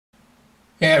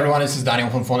Hey everyone, this is Daniel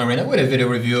from PhoneArena with a video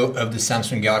review of the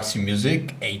Samsung Galaxy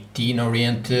Music, a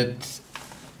teen-oriented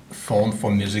phone for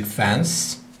music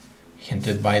fans,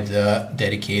 hinted by the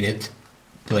dedicated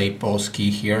play pause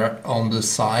key here on the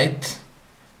side,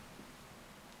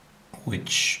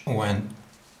 which when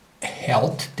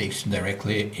held takes you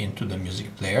directly into the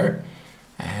music player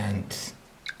and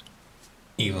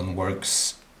even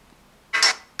works when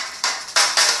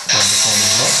the phone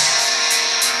is locked.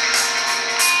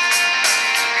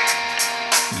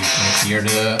 You can hear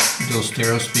the dual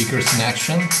stereo speakers in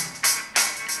action.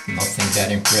 Nothing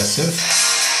that impressive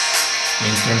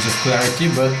in terms of clarity,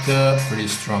 but pretty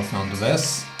strong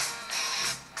nonetheless.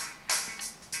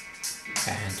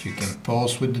 And you can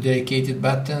pause with the dedicated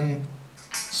button,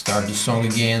 start the song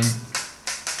again,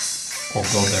 or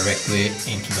go directly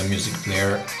into the music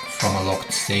player from a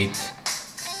locked state.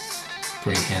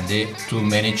 Pretty handy to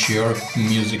manage your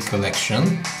music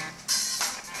collection.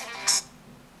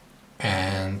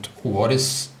 And what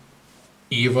is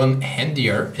even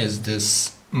handier is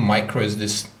this micro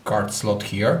SD card slot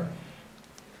here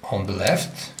on the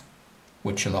left,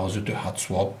 which allows you to hot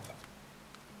swap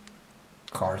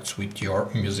cards with your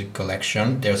music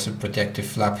collection. There's a protective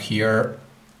flap here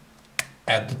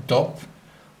at the top,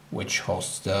 which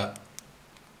hosts the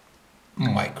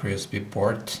micro USB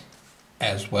port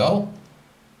as well.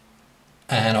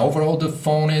 And overall the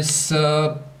phone is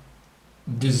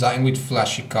designed with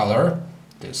flashy color,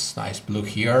 this nice blue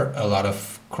here, a lot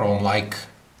of chrome-like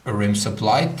rims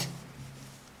applied.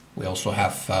 We also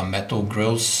have metal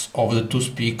grills over the two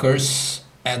speakers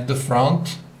at the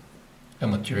front, a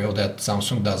material that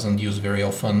Samsung doesn't use very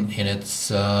often in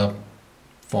its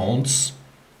phones.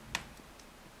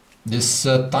 This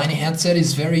tiny headset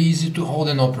is very easy to hold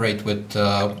and operate with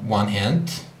one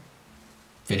hand,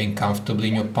 fitting comfortably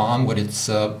in your palm with its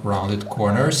rounded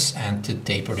corners and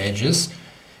tapered edges.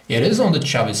 It is on the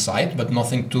chubby side, but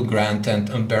nothing too grand and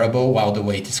unbearable while the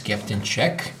weight is kept in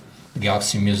check. The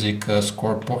Galaxy Music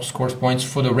scores points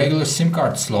for the regular SIM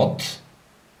card slot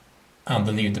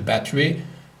underneath the battery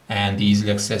and the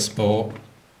easily accessible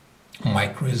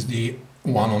micro SD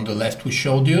one on the left we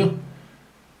showed you.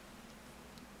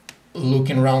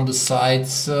 Looking around the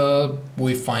sides,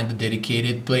 we find the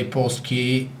dedicated play pause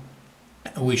key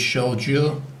we showed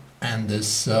you, and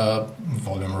this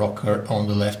volume rocker on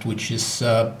the left, which is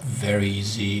very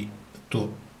easy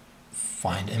to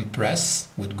find and press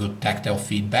with good tactile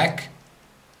feedback.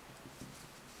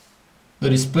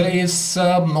 The display is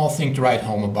nothing to write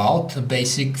home about. A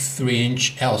basic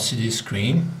 3-inch LCD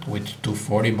screen with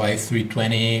 240 by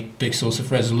 320 pixels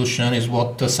of resolution is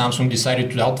what Samsung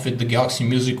decided to outfit the Galaxy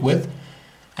Music with.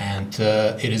 And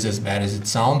it is as bad as it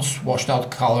sounds. Washed out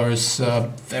colors,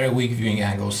 very weak viewing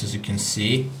angles as you can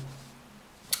see,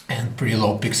 and pretty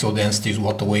low pixel density is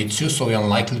what awaits you, so you're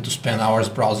unlikely to spend hours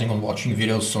browsing or watching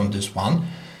videos on this one.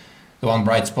 The one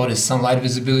bright spot is sunlight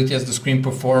visibility, as the screen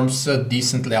performs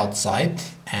decently outside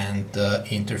and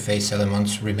interface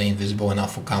elements remain visible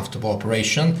enough for comfortable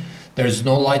operation. There is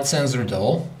no light sensor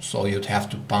though, so you'd have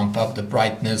to pump up the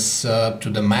brightness to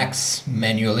the max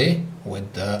manually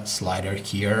with the slider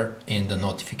here in the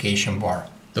notification bar.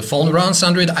 The phone runs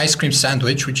Android Ice Cream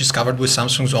Sandwich, which is covered with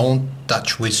Samsung's own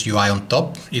TouchWiz UI on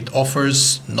top. It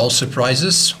offers no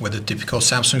surprises with the typical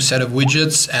Samsung set of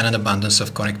widgets and an abundance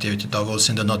of connectivity toggles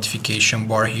in the notification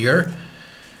bar here.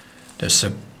 There's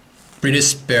a pretty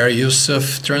spare use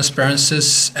of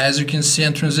transparencies, as you can see,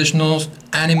 and transitional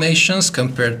animations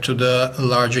compared to the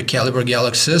larger caliber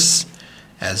Galaxies,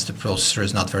 as the processor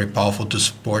is not very powerful to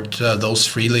support those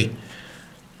freely.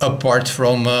 Apart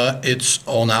from its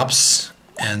own apps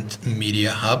and media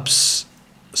hubs,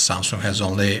 Samsung has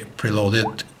only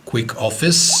preloaded Quick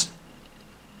Office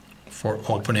for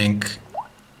opening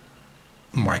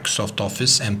Microsoft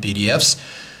Office and PDFs.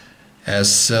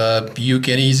 As you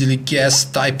can easily guess,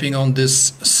 typing on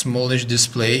this smallish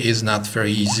display is not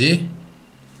very easy,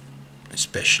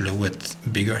 especially with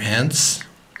bigger hands,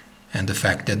 and the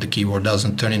fact that the keyboard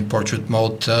doesn't turn in portrait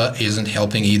mode isn't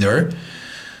helping either.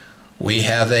 We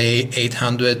have a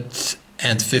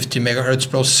 850 MHz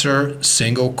processor,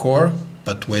 single core,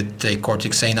 but with a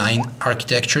Cortex A9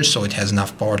 architecture, so it has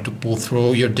enough power to pull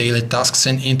through your daily tasks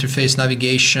and interface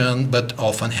navigation, but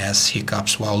often has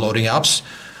hiccups while loading apps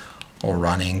or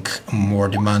running more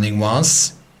demanding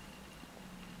ones.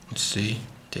 Let's see,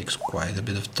 it takes quite a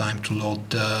bit of time to load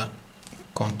the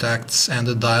contacts and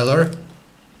the dialer.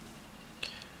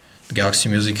 The Galaxy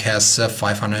Music has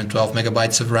 512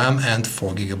 megabytes of RAM and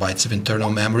 4 gigabytes of internal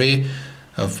memory,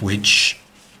 of which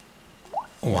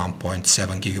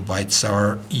 1.7 gigabytes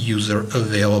are user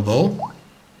available.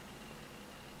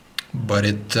 but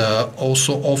it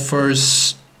also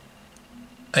offers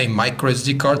a micro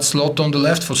SD card slot on the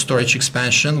left for storage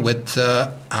expansion with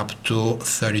up to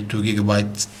 32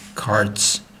 gigabyte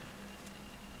cards.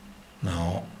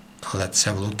 Now let's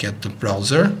have a look at the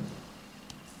browser.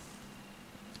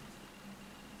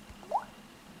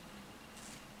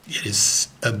 It is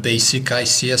a basic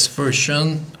ICS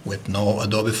version with no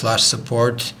Adobe Flash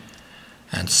support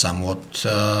and somewhat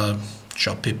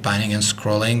choppy panning and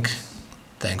scrolling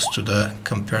thanks to the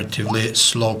comparatively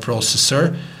slow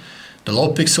processor. The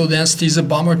low pixel density is a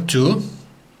bummer too,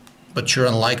 but you're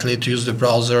unlikely to use the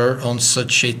browser on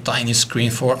such a tiny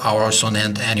screen for hours on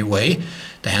end anyway.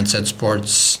 The handset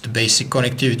supports the basic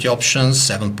connectivity options,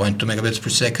 7.2 megabits per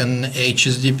second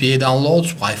HSDPA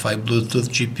downloads, Wi-Fi, Bluetooth,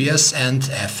 GPS and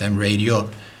FM radio.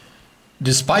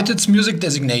 Despite its music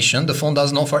designation, the phone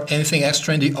doesn't offer anything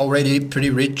extra in the already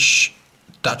pretty rich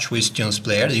TouchWiz Tunes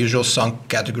player. The usual song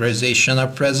categorization are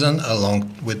present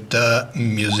along with the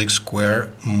Music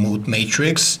Square mood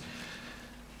matrix.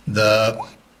 The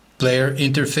player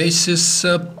interface is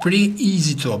pretty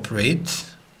easy to operate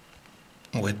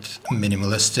with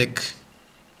minimalistic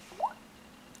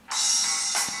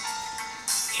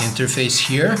interface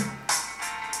here.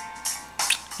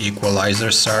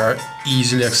 Equalizers are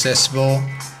easily accessible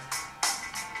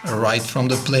right from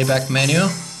the playback menu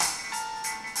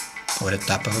with a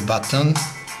tap of a button.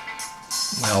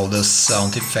 All the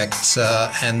sound effects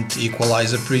and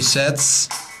equalizer presets.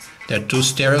 There are two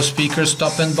stereo speakers,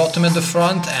 top and bottom at the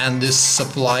front, and this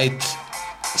supplied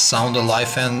Sound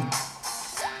Alive and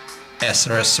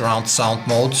SRS surround sound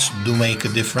modes do make a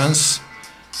difference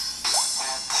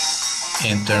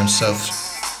in terms of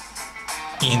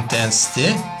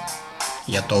intensity,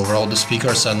 yet overall the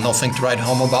speakers are nothing to write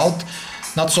home about.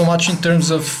 Not so much in terms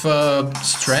of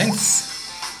strength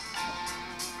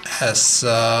as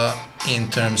in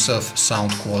terms of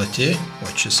sound quality,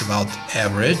 which is about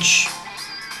average.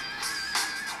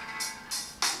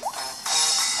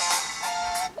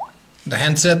 The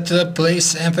handset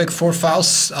plays MPEG-4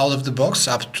 files out of the box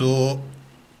up to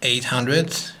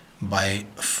 800 by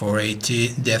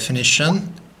 480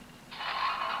 definition,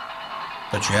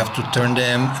 but you have to turn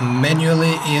them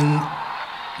manually in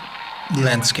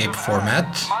landscape format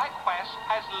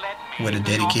with a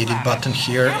dedicated button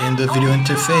here in the video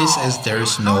interface, as there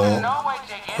is no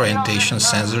orientation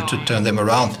sensor to turn them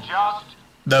around.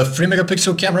 The 3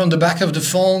 megapixel camera on the back of the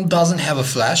phone doesn't have a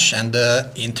flash, and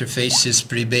the interface is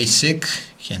pretty basic,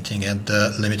 hinting at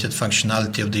the limited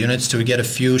functionality of the units. To get a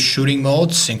few shooting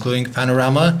modes, including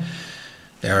panorama.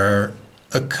 There are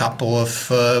a couple of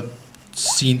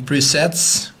scene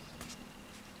presets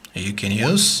you can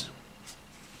use,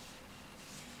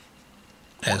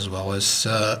 as well as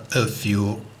a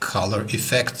few color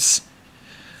effects.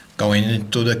 Going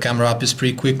into the camera up is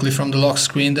pretty quickly from the lock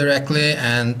screen directly,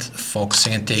 and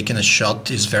focusing and taking a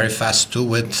shot is very fast too,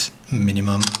 with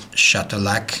minimum shutter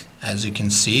lag, as you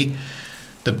can see.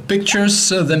 The pictures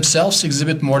themselves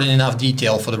exhibit more than enough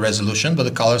detail for the resolution, but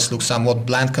the colors look somewhat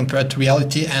bland compared to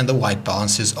reality, and the white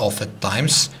balance is off at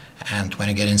times. And when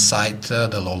you get inside,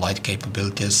 the low light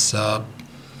capabilities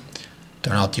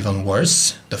turn out even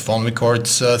worse. The phone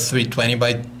records 320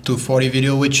 by 240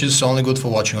 video, which is only good for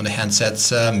watching on the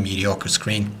handset's mediocre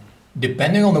screen.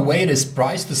 Depending on the way it is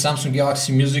priced, the Samsung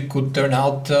Galaxy Music could turn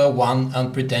out one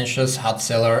unpretentious hot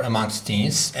seller amongst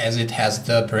teens, as it has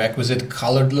the prerequisite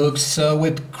colored looks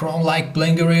with chrome-like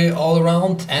blingery all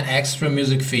around and extra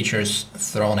music features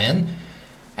thrown in.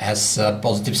 As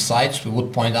positive sides, we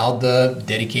would point out the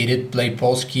dedicated play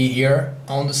pause key here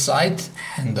on the side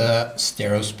and the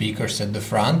stereo speakers at the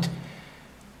front.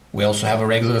 We also have a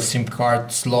regular SIM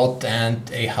card slot and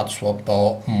a hot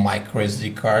swappable micro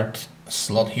SD card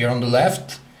slot here on the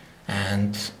left,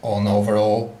 and an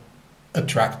overall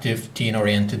attractive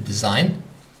teen-oriented design.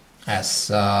 As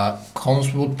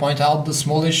cons, we would point out the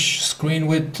smallish screen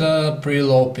with pretty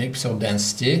low pixel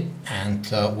density and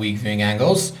weak viewing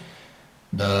angles.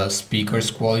 The speakers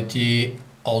quality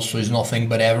also is nothing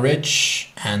but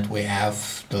average, and we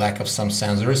have the lack of some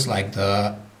sensors like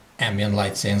the ambient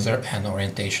light sensor and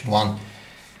orientation one.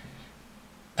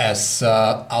 As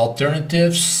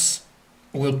alternatives,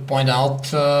 we'll point out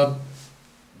the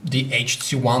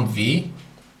HTC One V,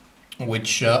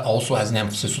 which also has an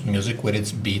emphasis on music with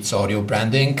its Beats audio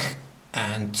branding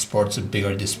and sports a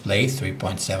bigger display,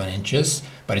 3.7 inches,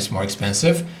 but it's more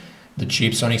expensive. The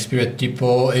cheap Sony Xperia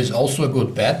Tipo is also a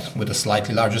good bet, with a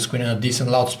slightly larger screen and a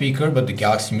decent loudspeaker, but the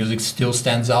Galaxy Music still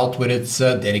stands out with its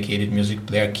dedicated music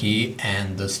player key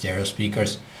and the stereo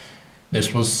speakers.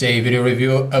 This was a video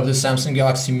review of the Samsung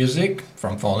Galaxy Music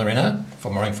from PhoneArena. For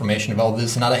more information about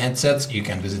this and other handsets, you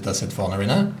can visit us at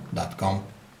phonearena.com.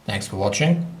 Thanks for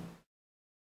watching.